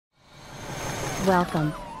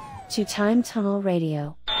Welcome to Time Tunnel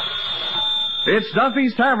Radio. It's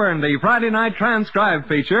Duffy's Tavern, the Friday night transcribed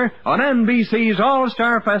feature on NBC's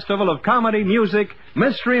All-Star Festival of Comedy, Music,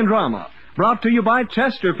 Mystery, and Drama. Brought to you by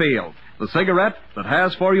Chesterfield, the cigarette that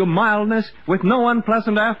has for you mildness with no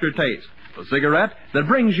unpleasant aftertaste. The cigarette that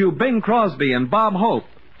brings you Bing Crosby and Bob Hope.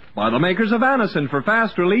 By the makers of Anacin for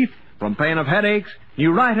fast relief from pain of headaches,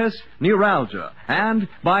 neuritis, neuralgia. And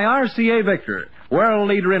by RCA Victor, world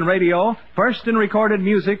leader in radio, first in recorded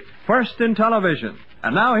music, first in television.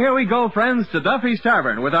 And now here we go, friends, to Duffy's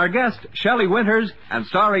Tavern with our guest, Shelley Winters, and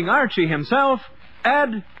starring Archie himself,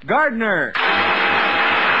 Ed Gardner.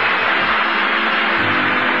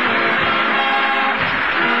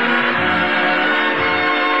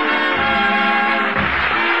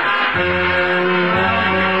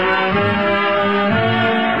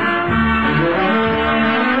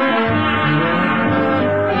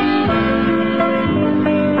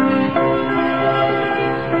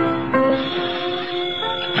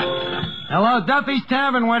 Hello, Duffy's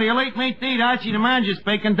Tavern. Where do you like meat to eat? Archie the manager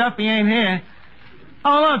speaking. Duffy ain't here.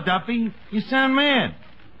 Oh, hello, Duffy. You sound mad.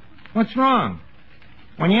 What's wrong?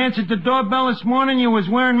 When you answered the doorbell this morning, you was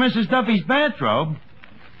wearing Mrs. Duffy's bathrobe.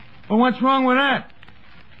 Well, what's wrong with that?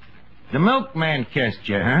 The milkman kissed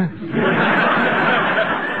you, huh?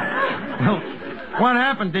 Well, what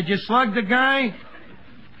happened? Did you slug the guy?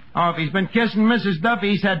 Oh, if he's been kissing Mrs. Duffy,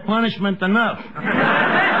 he's had punishment enough.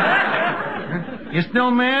 You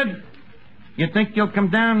still mad? You think you'll come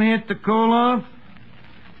down here to cool off?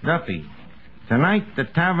 Duffy, tonight the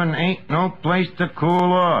tavern ain't no place to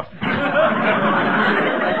cool off.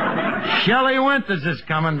 Shelley Winters is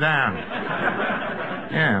coming down.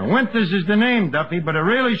 Yeah, Winters is the name, Duffy, but it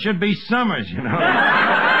really should be Summers, you know.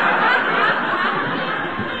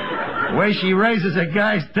 The way she raises a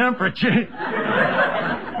guy's temperature.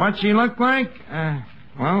 What she look like?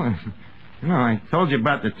 Well, you know, I told you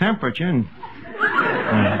about the temperature, and...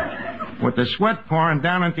 with the sweat pouring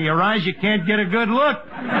down into your eyes, you can't get a good look.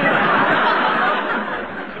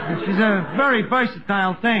 She's a very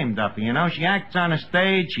versatile dame, Duffy, you know. She acts on a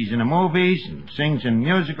stage, she's in the movies, and sings in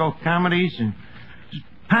musical comedies, and she's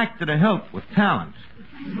packed to the hilt with talent.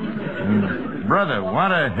 And, brother,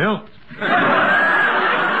 what a hilt.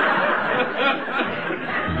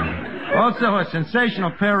 Also a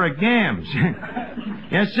sensational pair of gams.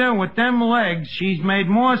 Yes, sir, with them legs, she's made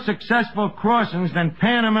more successful crossings than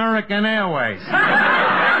Pan American Airways.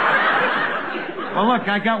 Well, look,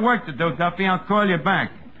 I got work to do, Duffy. I'll call you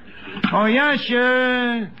back. Oh,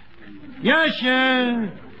 Yasha!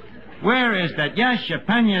 Yasha! Where is that Yasha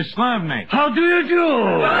Penya Slavnik? How do you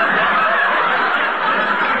do?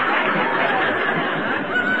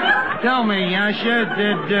 Tell me, Yasha,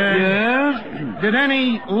 Yes? Did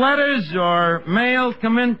any letters or mail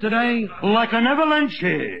come in today? Like an avalanche.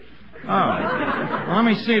 Oh. Well, let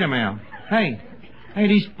me see the mail. Hey,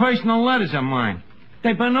 these personal letters of mine.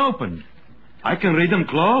 They've been opened. I can read them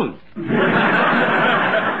closed.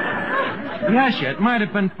 Yasha, it might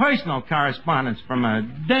have been personal correspondence from a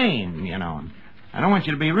dame, you know. I don't want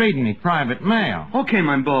you to be reading any private mail. Okay,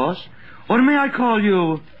 my boss. Or may I call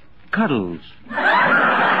you Cuddles?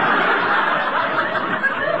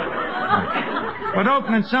 But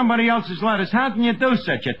opening somebody else's letters, how can you do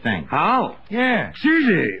such a thing? How? Yeah. It's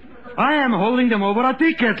easy. I am holding them over a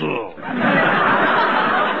tea kettle.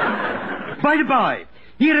 By the by,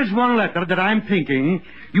 here is one letter that I'm thinking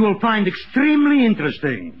you will find extremely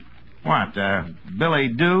interesting. What, Billy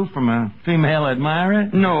Do from a female admirer?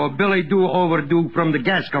 No, Billy Do Overdue from the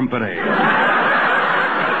gas company.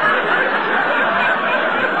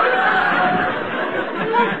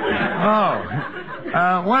 Oh.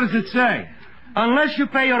 What does it say? Unless you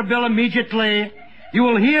pay your bill immediately, you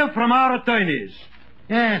will hear from our attorneys.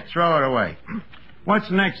 Yeah, throw it away. What's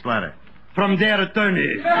the next letter? From their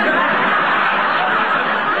attorneys. Oh,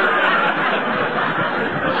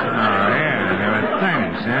 yeah, their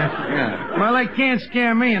attorneys, huh? Yeah. Well, they can't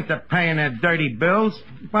scare me into paying their dirty bills.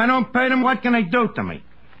 If I don't pay them, what can they do to me?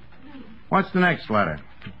 What's the next letter?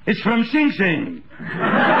 It's from Sing Sing.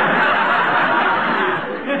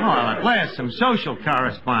 Oh, at last, some social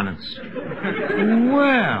correspondence.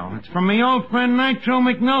 Well, it's from my old friend Nitro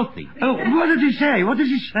McNulty. Oh, what did he say? What does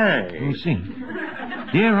he say? Let me see.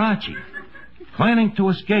 Dear Archie, planning to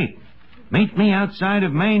escape. Meet me outside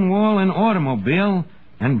of main wall in automobile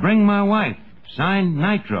and bring my wife. Signed,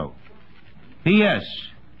 Nitro. P.S.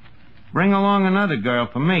 Bring along another girl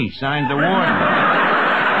for me. Signed, the warden.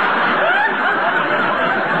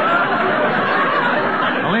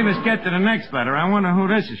 Leave us get to the next letter. I wonder who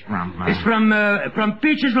this is from. It's from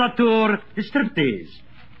Peaches Latour, the striptease.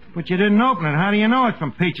 But you didn't open it. How do you know it's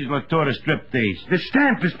from Peaches Latorta Striptease? The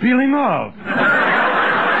stamp is peeling off.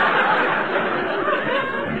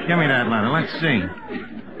 Give me that letter. Let's see.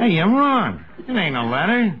 Hey, you're wrong. It ain't a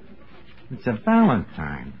letter. It's a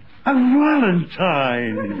Valentine. A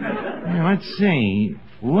Valentine. Yeah, let's see.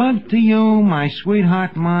 Love to you, my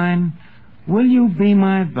sweetheart mine. Will you be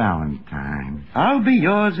my Valentine? I'll be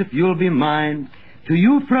yours if you'll be mine. To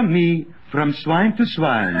you from me, from swine to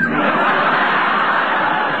swine.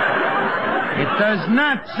 It does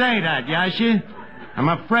not say that, Yasha. I'm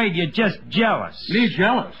afraid you're just jealous. Me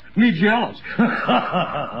jealous. Me jealous.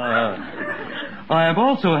 I am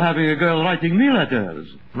also having a girl writing me letters.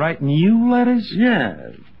 Writing you letters?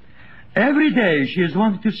 Yes. Every day she is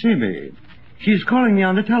wanting to see me. She is calling me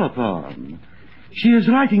on the telephone. She is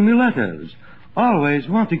writing me letters, always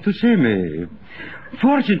wanting to see me.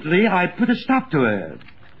 Fortunately, I put a stop to it.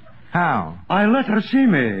 How? I let her see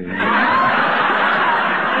me.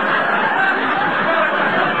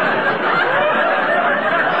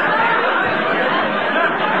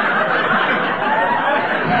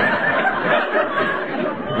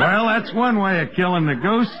 Well, that's one way of killing the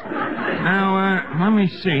goose. Now, let me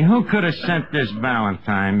see. Who could have sent this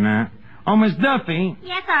Valentine? Oh, Miss Duffy.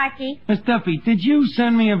 Yes, Archie. Miss Duffy, did you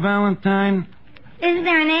send me a Valentine? Isn't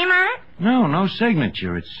there a name on it? No, no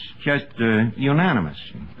signature. It's just unanimous.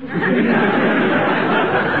 Let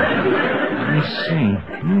me see.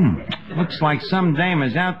 Looks like some dame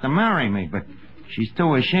is out to marry me, but she's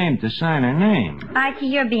too ashamed to sign her name. Archie,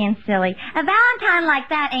 you're being silly. A Valentine like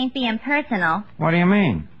that ain't being personal. What do you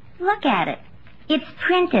mean? Look at it. It's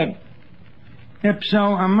printed. If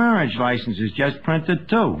so, a marriage license is just printed,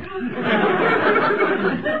 too.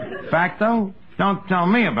 Facto? Don't tell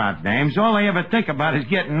me about dames. All they ever think about is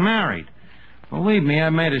getting married. Believe me, I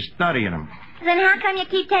made a study of them. Then how come you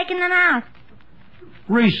keep taking them out?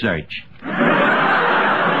 Research.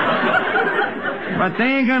 But they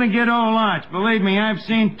ain't gonna get old, Arch. Believe me, I've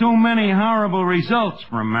seen too many horrible results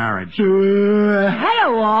from marriage.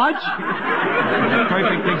 Hello, Arch.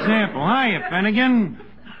 Perfect example. Hiya, Finnegan.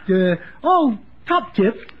 Top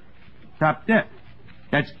tip. Top tip.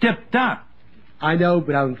 That's tip-top. I know,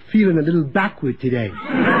 but I'm feeling a little backward today.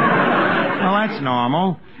 Well, that's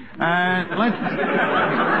normal.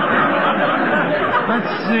 Let's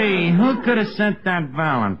see. Who could have sent that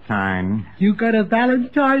Valentine? You got a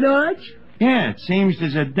Valentine, Arch? Yeah, it seems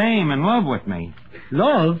there's a dame in love with me.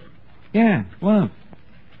 Love? Yeah, love.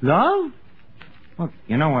 Love? Look,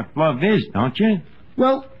 you know what love is, don't you?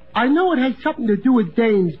 Well, I know it has something to do with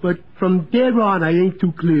dames, but from there on, I ain't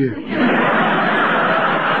too clear.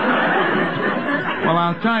 Well,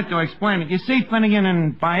 I'll try to explain it. You see, Finnegan,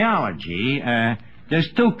 in biology, there's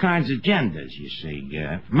two kinds of genders, you see,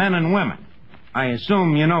 men and women. I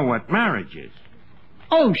assume you know what marriage is.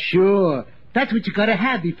 Oh, sure. That's what you gotta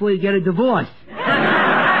have before you get a divorce. Yeah.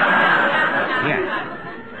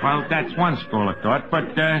 Well, that's one school of thought,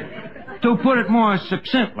 but, to put it more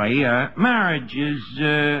succinctly, marriage is,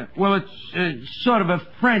 it's sort of a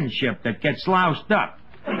friendship that gets loused up.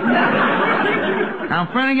 Now,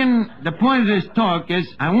 Finnegan, the point of this talk is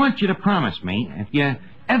I want you to promise me if you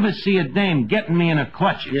ever see a dame getting me in her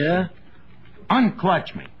clutches. Yeah?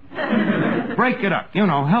 Unclutch me. Break it up. You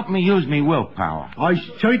know, help me use me willpower. I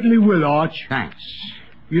certainly will, Arch. Thanks.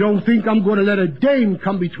 You don't think I'm gonna let a dame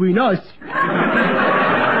come between us?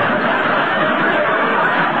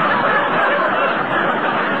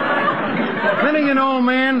 Finnegan, old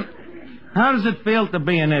man, how does it feel to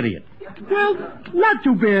be an idiot? Well, not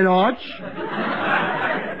too bad, Arch.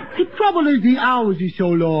 The trouble is the hours is so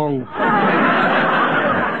long.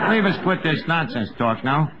 Leave us quit this nonsense talk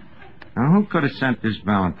now. Now, who could have sent this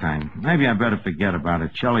Valentine? Maybe I better forget about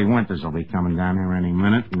it. Shelley Winters will be coming down here any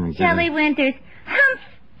minute. Shelley Winters. Humph.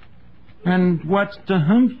 And what's the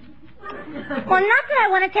humph? Well, not that I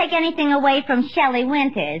want to take anything away from Shelley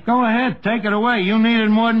Winters. Go ahead, take it away. You need it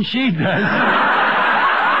more than she does.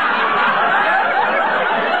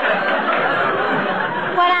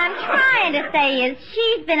 What I'm trying to say is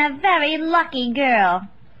she's been a very lucky girl.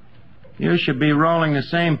 You should be rolling the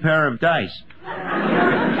same pair of dice.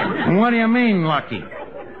 And what do you mean, lucky?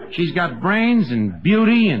 She's got brains and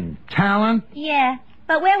beauty and talent. Yeah,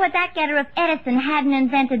 but where would that get her if Edison hadn't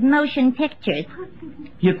invented motion pictures?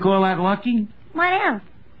 You call that lucky? What else?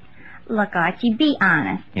 Look, Archie, be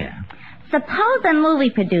honest. Yeah. Suppose a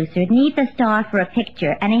movie producer needs a star for a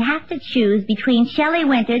picture, and he has to choose between Shelley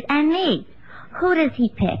Winters and me. Who does he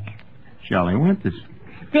pick? Shelley Winters.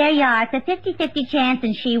 There you are. It's a 50-50 chance,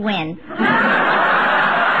 and she wins.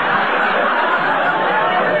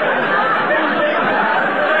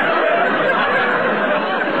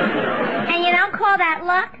 And you don't call that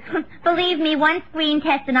luck? Believe me, one screen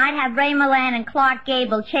test and I'd have Ray Milland and Clark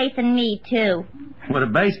Gable chasing me, too. With a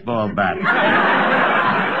baseball bat.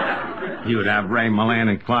 You would have Ray Milland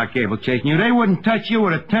and Clark Gable chasing you. They wouldn't touch you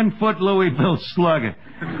with a 10-foot Louisville slugger.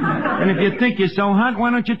 And if you think you're so hot,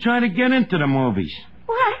 why don't you try to get into the movies?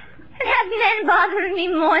 What? Have men bothering me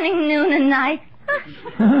morning, noon, and night?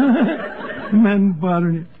 Men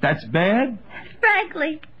bothering you? That's bad?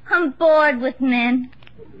 Frankly, I'm bored with men.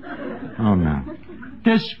 Oh, no.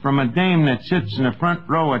 This from a dame that sits in the front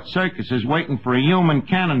row at circuses waiting for a human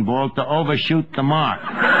cannonball to overshoot the mark.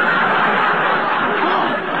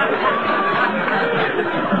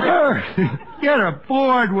 You're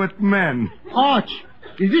bored with men. Arch,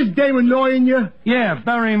 is this dame annoying you? Yeah,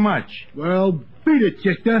 very much. Well, beat it,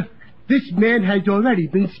 sister. This man has already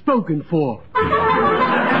been spoken for.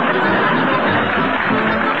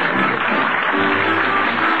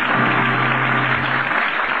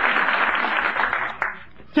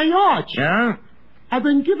 Say, Arch. Yeah? I've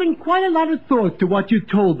been giving quite a lot of thought to what you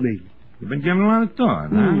told me. You've been giving a lot of thought,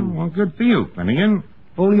 huh? Well, good for you, Finnegan.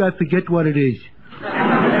 Only I forget what it is.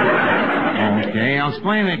 Okay, I'll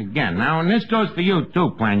explain it again. Now, and this goes for you,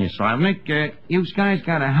 too, Planyaslavnik. You guys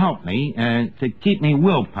gotta help me to keep me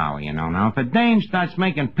willpower, you know. Now, if a dame starts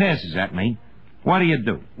making passes at me, what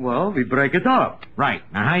do? Well, we break it up. Right.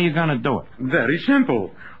 Now, how you gonna do it? Very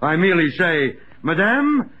simple. I merely say,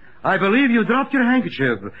 Madame, I believe you dropped your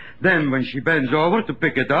handkerchief. Then, when she bends over to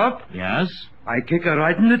pick it up, Yes? I kick her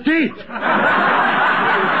right in the teeth.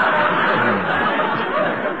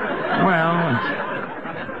 Well,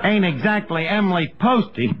 it ain't exactly Emily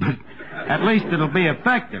Posty, but at least it'll be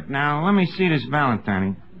effective. Now, let me see this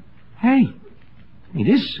Valentine. Hey,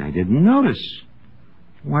 this I didn't notice.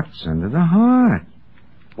 What's under the heart?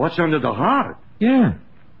 What's under the heart? Yeah.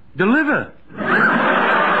 The liver.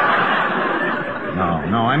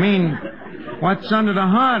 No, I mean, what's under the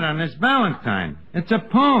heart on this Valentine? It's a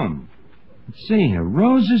poem. Let's see here.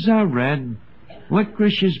 Roses are red,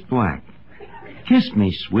 licorice is black. Kiss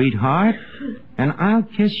me, sweetheart, and I'll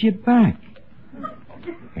kiss you back.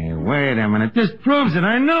 Hey, wait a minute. This proves it.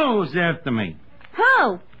 I know who's after me.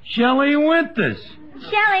 Who? Shelley Winters.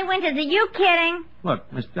 Shelley Winters, are you kidding?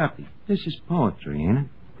 Look, Miss Duffy, this is poetry, ain't it?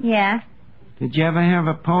 Yeah. Did you ever have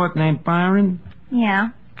a poet named Byron? Yeah.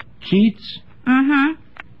 Keats? Mm-hmm.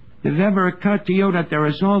 Did it ever occur to you that there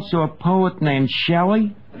is also a poet named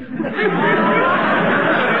Shelley?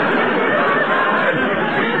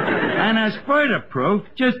 And as further proof,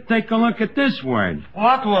 just take a look at this word.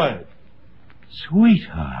 What word?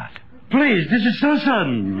 Sweetheart. Please, this is so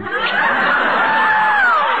sudden.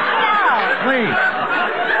 Please.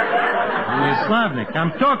 Miss Slavnik,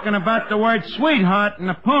 I'm talking about the word sweetheart in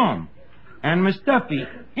the poem. And Miss Duffy,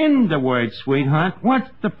 in the word sweetheart, what's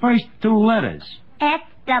the first two letters?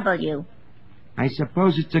 S.W. I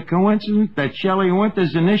suppose it's a coincidence that Shelley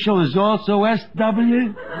Winters' initial is also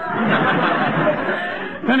S.W.?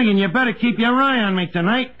 Finnegan, you better keep your eye on me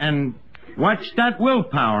tonight and watch that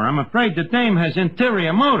willpower. I'm afraid the dame has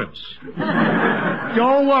interior motives.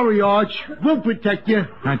 Don't worry, Arch. We'll protect you.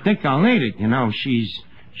 I think I'll need it. You know, she's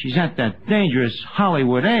at that dangerous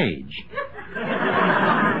Hollywood age.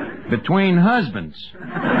 Between husbands.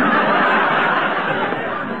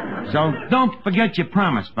 So don't forget your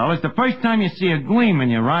promise, fellas. The first time you see a gleam in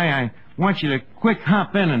your eye, I want you to quick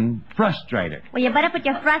hop in and frustrate her. Well, you better put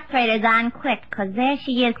your frustrators on quick, 'cause there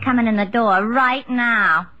she is coming in the door right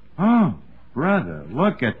now. Oh, brother,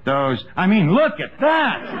 look at those. I mean, look at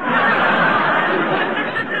that.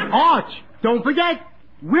 Arch, don't forget,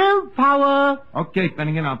 willpower. Okay,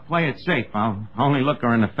 Finnegan, I'll play it safe. I'll only look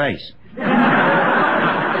her in the face.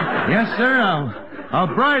 Yes, sir, I'll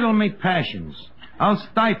bridle me passions. I'll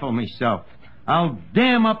stifle myself. I'll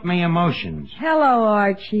dam up me emotions. Hello,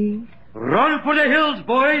 Archie. Run for the hills,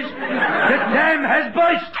 boys. The dam has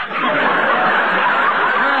burst.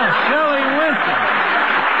 Oh, Shelley Winters.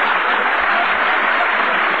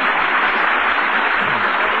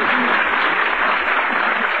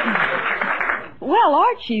 Well,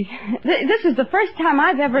 Archie, this is the first time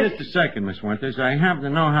I've ever... Just a second, Miss Winters. I happen to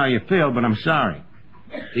know how you feel, but I'm sorry.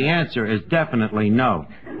 The answer is definitely no.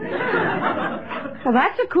 Well,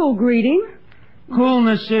 that's a cool greeting.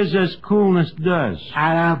 Coolness is as coolness does.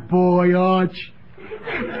 Attaboy, Arch.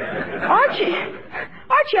 Archie,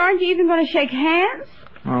 aren't you even going to shake hands?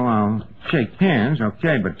 Well, I'll shake hands,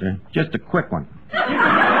 okay, but just a quick one.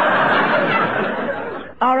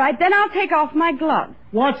 All right, then I'll take off my glove.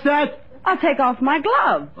 What's that? I'll take off my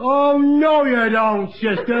glove. Oh, no, you don't,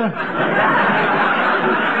 sister.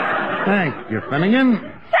 Thank you, Finnegan.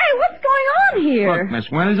 Say, what's going on here? Look, Miss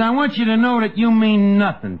Winters, I want you to know that you mean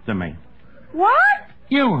nothing to me. What?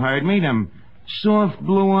 You heard me. Them soft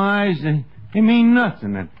blue eyes, they mean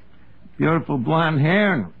nothing. That beautiful blonde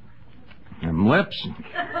hair and them lips.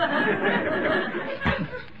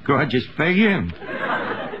 Gorgeous figure and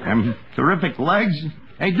them terrific legs.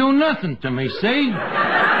 They do nothing to me, see?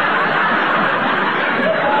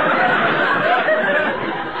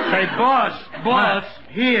 Say, boss, What?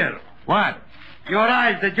 here. What? Your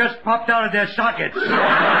eyes, they just popped out of their sockets.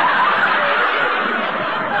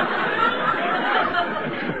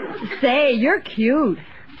 Say, you're cute.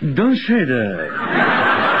 Don't say that.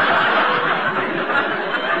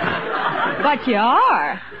 But you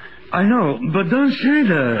are. I know, but don't say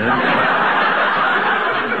that.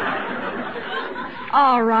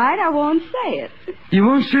 All right, I won't say it. You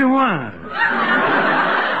won't say what?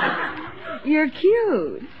 You're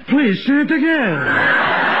cute. Please say it again.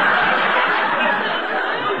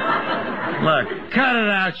 Look, cut it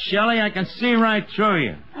out, Shelley. I can see right through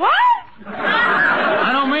you. What? I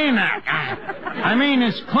don't mean that. I mean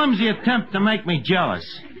this clumsy attempt to make me jealous.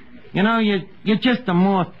 You know, you're just a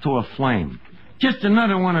moth to a flame. Just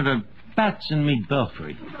another one of the bats in me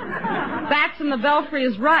belfry. Bats in the belfry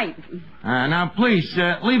is right. Now, please,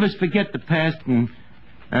 leave us forget the past and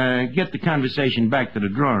get the conversation back to the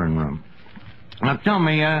drawing room. Now, tell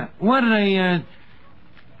me, what are they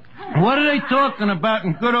talking about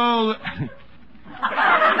in good old...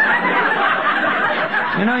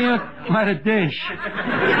 You know, you're quite a dish.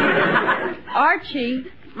 Archie,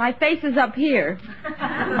 my face is up here.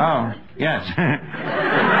 Oh, yes.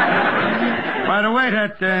 By the way,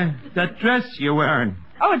 that dress you're wearing.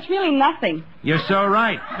 Oh, it's really nothing. You're so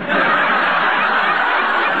right.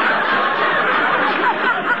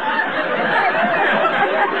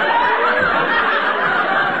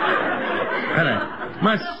 But I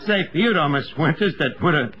must say for you, though, Miss Winters, that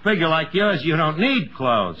with a figure like yours, you don't need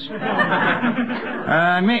clothes.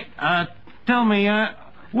 Tell me,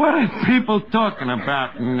 what are people talking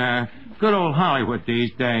about in good old Hollywood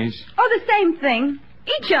these days? Oh, the same thing.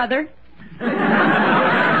 Each other.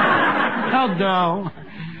 How dull.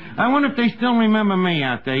 I wonder if they still remember me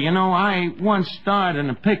out there. You know, I once starred in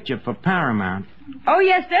a picture for Paramount. Oh,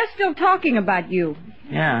 yes, they're still talking about you.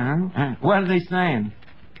 Yeah, huh? What are they saying?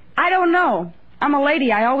 I don't know. I'm a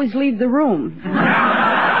lady. I always leave the room.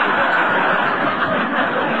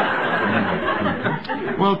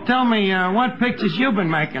 Well, tell me, what pictures you been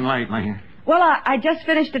making lately? Well, I just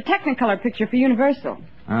finished a Technicolor picture for Universal.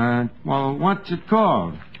 Well, what's it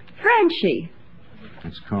called? Frenchie.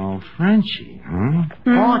 It's called Frenchie, huh?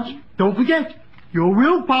 Arch, don't forget, your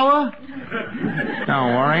willpower.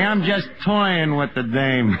 Don't worry, I'm just toying with the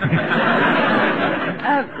dame.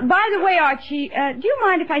 By the way, Archie, do you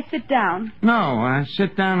mind if I sit down? No,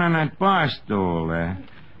 sit down on that bar stool there.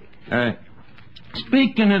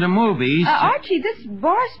 Speaking of the movies... Archie, this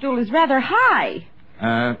bar stool is rather high.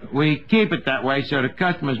 We keep it that way so the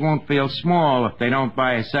customers won't feel small if they don't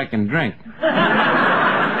buy a second drink.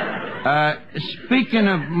 Speaking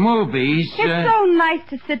of movies... It's so nice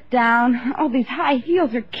to sit down. Oh, these high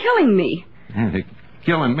heels are killing me. They're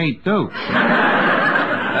killing me, too.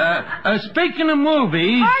 Speaking of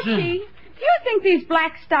movies... Archie, do you think these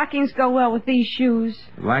black stockings go well with these shoes?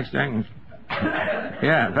 Black stockings?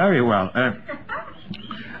 Yeah, very well.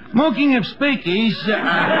 Smoking of speakies...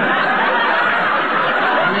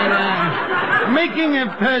 making of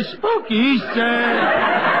spookies...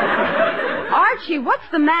 Archie, what's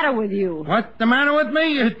the matter with you? What's the matter with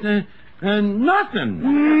me? Nothing.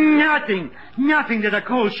 Nothing that a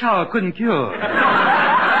cold shower couldn't cure.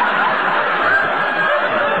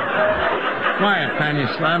 Quiet, Panya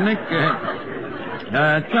Slavnik.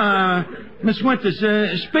 Miss Winters,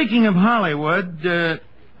 speaking of Hollywood,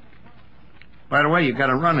 by the way, you got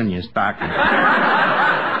a run in your stocking.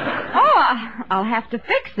 Oh, I'll have to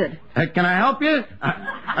fix it. Can I help you?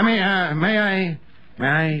 May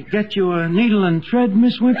I get you a needle and thread,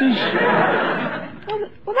 Miss Winters?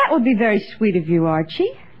 Well, that would be very sweet of you,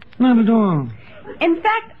 Archie. Not at all. In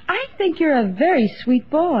fact, I think you're a very sweet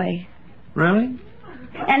boy. Really?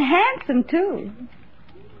 And handsome, too.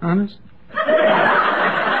 Honest?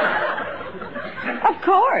 Of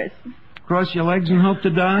course. Cross your legs and hope to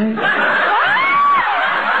die?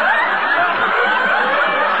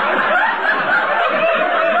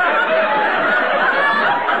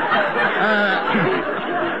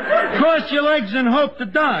 Cross your legs and hope to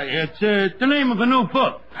die. It's the name of a new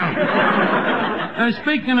book.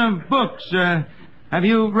 Speaking of books, have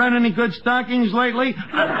you read any good stockings lately?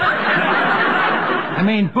 I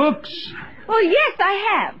mean, books. Well, yes,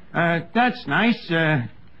 I have. That's nice.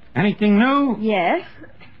 Anything new? Yes.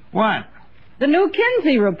 What? The new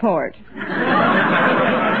Kinsey report.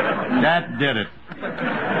 That did it.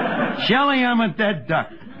 Shelley, I'm a dead duck.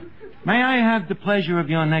 May I have the pleasure of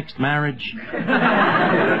your next marriage?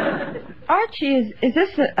 Archie, is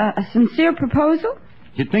this a sincere proposal?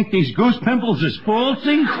 You think these goose pimples is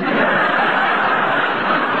falsies?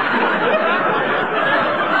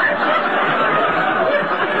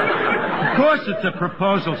 Of course it's a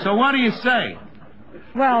proposal, so what do you say?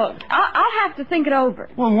 Well, I'll have to think it over.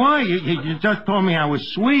 Well, why? You just told me I was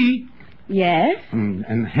sweet. Yes?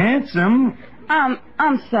 And handsome.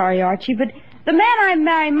 I'm sorry, Archie, but the man I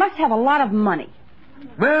marry must have a lot of money.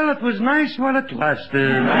 Well, it was nice while it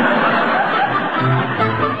lasted.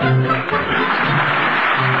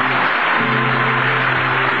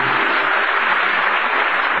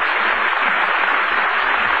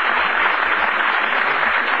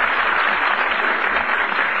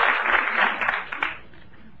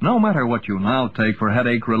 No matter what you now take for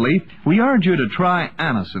headache relief, we urge you to try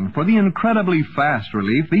Anacin for the incredibly fast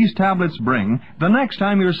relief these tablets bring the next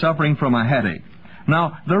time you're suffering from a headache.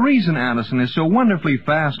 Now, the reason Anacin is so wonderfully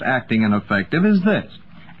fast-acting and effective is this.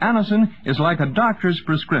 Anacin is like a doctor's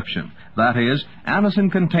prescription. That is,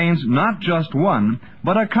 Anacin contains not just one,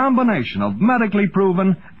 but a combination of medically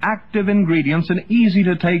proven, active ingredients in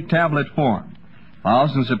easy-to-take tablet form.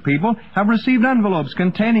 Thousands of people have received envelopes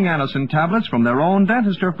containing Anacin tablets from their own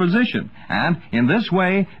dentist or physician, and in this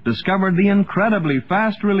way discovered the incredibly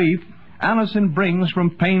fast relief Anacin brings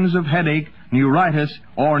from pains of headache, neuritis,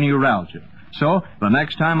 or neuralgia. So, the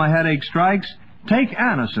next time a headache strikes, take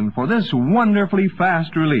Anacin for this wonderfully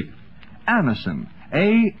fast relief. Anacin,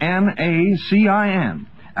 A-N-A-C-I-N.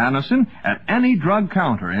 Anacin at any drug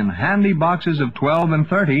counter in handy boxes of 12 and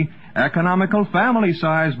 30, economical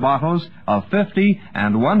family-size bottles of 50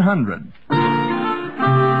 and 100.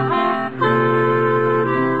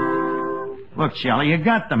 Look, Shelley, you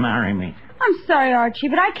got to marry me. I'm sorry, Archie,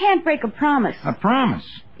 but I can't break a promise. A promise?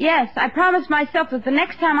 Yes, I promised myself that the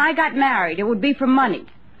next time I got married, it would be for money.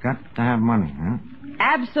 Got to have money, huh?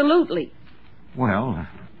 Absolutely. Well,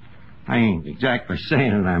 I ain't exactly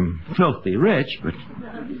saying that I'm filthy rich, but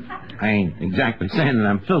I ain't exactly saying that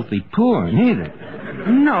I'm filthy poor, neither.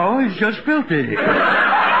 No, he's just filthy.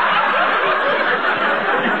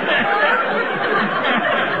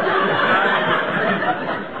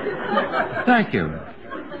 Thank you.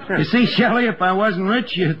 You see, Shelley, if I wasn't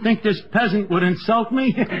rich, you'd think this peasant would insult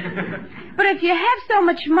me? But if you have so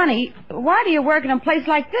much money, why do you work in a place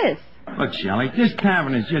like this? Look, Shelley, this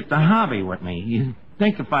tavern is just a hobby with me. You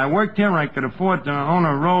think if I worked here, I could afford to own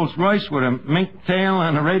a Rolls Royce with a mink tail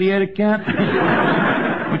and a radiator cap?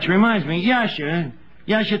 Which reminds me, Yasha,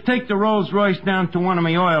 take the Rolls Royce down to one of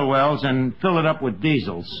my oil wells and fill it up with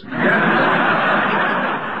diesels.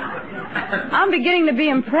 I'm beginning to be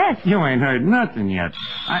impressed. You ain't heard nothing yet.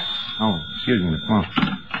 Oh, excuse me, the phone.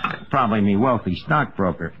 Probably me wealthy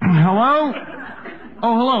stockbroker. Hello?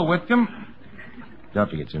 Oh, hello, Whitcomb.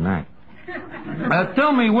 Duffy, it's a night.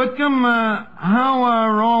 Tell me, Whitcomb, how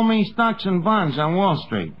are all me stocks and bonds on Wall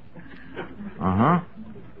Street? Uh-huh.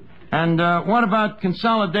 And what about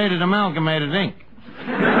Consolidated Amalgamated Inc.?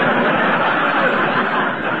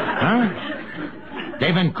 Huh?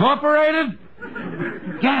 They've incorporated?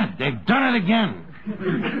 God, they've done it again.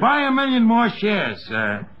 Buy 1 million more shares.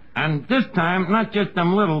 And this time, not just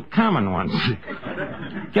them little common ones.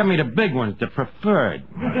 Get me the big ones, the preferred.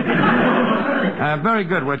 Very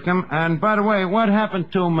good, Whitcomb. And by the way, what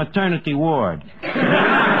happened to maternity ward? I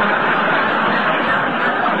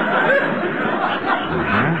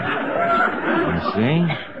see.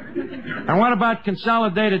 And what about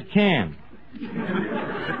consolidated can?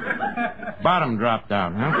 Bottom dropped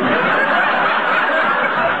out, huh?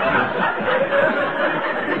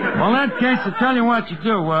 Well, in that case, I'll tell you what you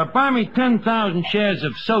do. Buy me 10,000 shares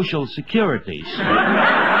of Social Securities.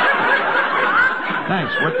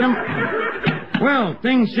 Thanks, Whitcomb. Well,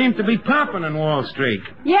 things seem to be popping in Wall Street.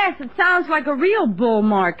 Yes, it sounds like a real bull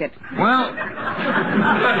market. Well,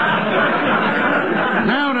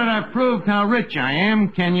 now that I've proved how rich I am,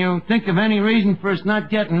 can you think of any reason for us not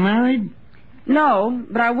getting married? No,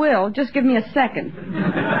 but I will. Just give me a second.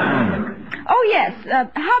 Oh, yes.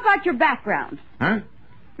 How about your background? Huh?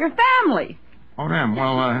 Your family. Oh, them.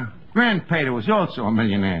 Well, Grandpater was also a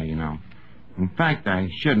millionaire, you know. In fact, I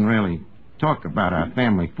shouldn't really talk about our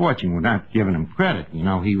family fortune without giving him credit. You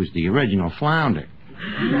know, he was the original flounder.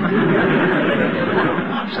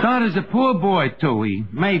 Started as a poor boy, too. He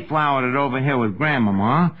Mayflowered it over here with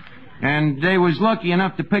Grandmama, and they was lucky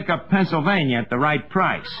enough to pick up Pennsylvania at the right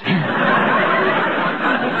price.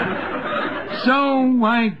 So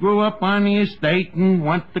I grew up on the estate and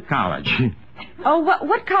went to college. Oh,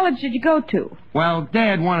 what college did you go to? Well,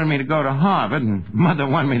 Dad wanted me to go to Harvard, and Mother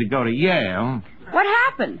wanted me to go to Yale. What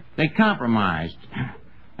happened? They compromised.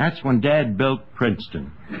 That's when Dad built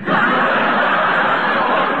Princeton.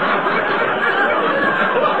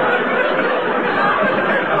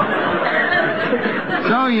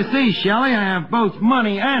 So, you see, Shelley, I have both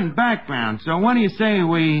money and background. So what do you say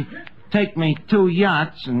we take me 2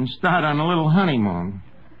 yachts and start on a little honeymoon?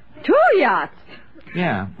 2 yachts?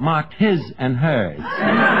 Yeah, marked his and hers.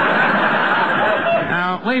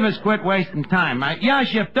 Now, leave us quit wasting time.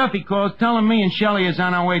 Yash, if Duffy calls, tell him me and Shelley is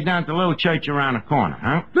on our way down to the little church around the corner,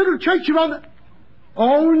 huh? Little church around the...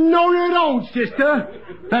 Oh, no, you don't, sister.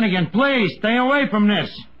 Then again, please, stay away from this.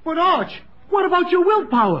 But, Arch, what about your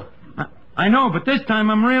willpower? I know, but this time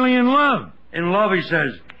I'm really in love. In love, he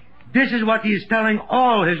says. This is what he's telling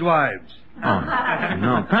all his wives. Oh,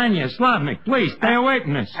 no. Panya, Slavnik, please, stay away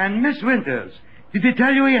from this. And Miss Winters, did he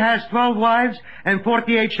tell you he has 12 wives and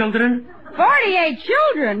 48 children? 48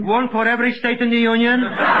 children? One for every state in the Union?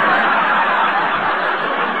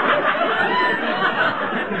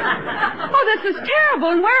 Oh, this is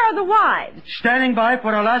terrible. And where are the wives? Standing by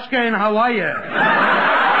for Alaska and Hawaii.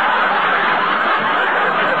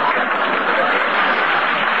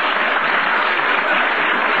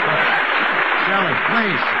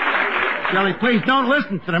 Shelley, please don't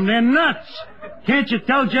listen to them. They're nuts. Can't you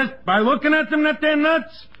tell just by looking at them that they're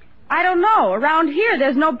nuts? I don't know. Around here,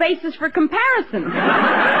 there's no basis for comparison.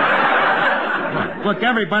 Look,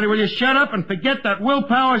 everybody, will you shut up and forget that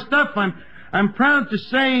willpower stuff? I'm proud to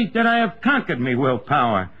say that I have conquered me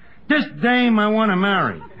willpower. This dame I want to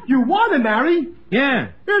marry. You want to marry? Yeah.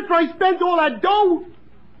 After I spent all that dough?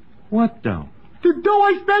 What dough? The dough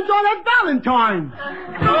I spent on that Valentine.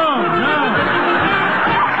 Oh, no.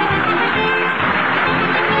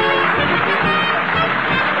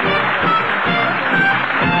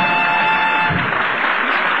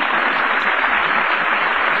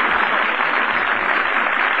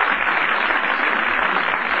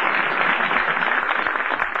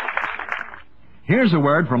 Here's a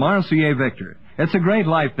word from RCA Victor. It's a great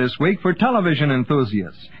life this week for television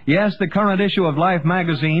enthusiasts. Yes, the current issue of Life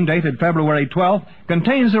magazine, dated February 12th,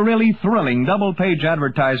 contains a really thrilling double-page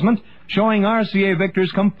advertisement showing RCA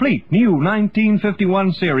Victor's complete new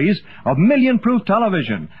 1951 series of million-proof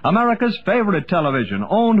television, America's favorite television,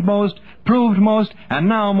 owned most, proved most, and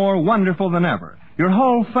now more wonderful than ever. Your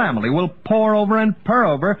whole family will pore over and purr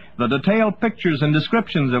over the detailed pictures and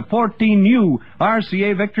descriptions of 14 new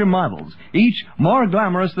RCA Victor models, each more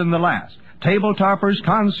glamorous than the last. Table toppers,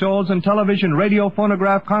 consoles, and television radio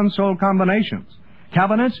phonograph console combinations.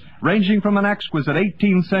 Cabinets ranging from an exquisite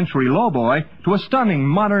 18th century lowboy to a stunning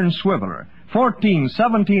modern swiveler. 14,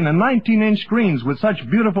 17, and 19-inch screens with such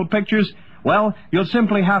beautiful pictures, well, you'll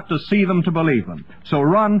simply have to see them to believe them. So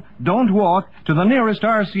run, don't walk, to the nearest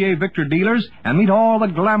RCA Victor dealers and meet all the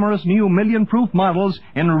glamorous new million-proof models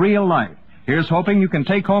in real life. Here's hoping you can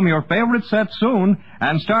take home your favorite set soon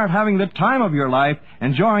and start having the time of your life,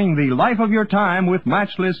 enjoying the life of your time with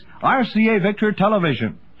matchless RCA Victor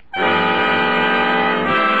television.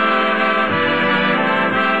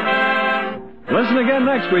 Listen again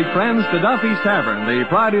next week, friends, to Duffy's Tavern, the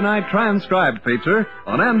Friday night transcribed feature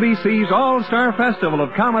on NBC's All-Star Festival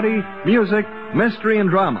of Comedy, Music, Mystery, and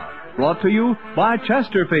Drama. Brought to you by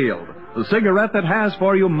Chesterfield, the cigarette that has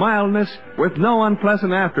for you mildness with no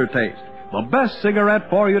unpleasant aftertaste. The best cigarette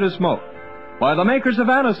for you to smoke. By the makers of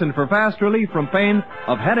Anacin for fast relief from pain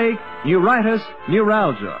of headache, neuritis,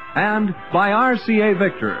 neuralgia. And by RCA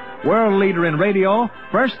Victor, world leader in radio,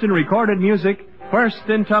 first in recorded music, first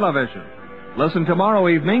in television. Listen tomorrow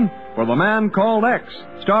evening for The Man Called X,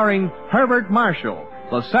 starring Herbert Marshall,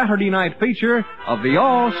 the Saturday night feature of the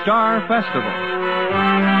All-Star Festival.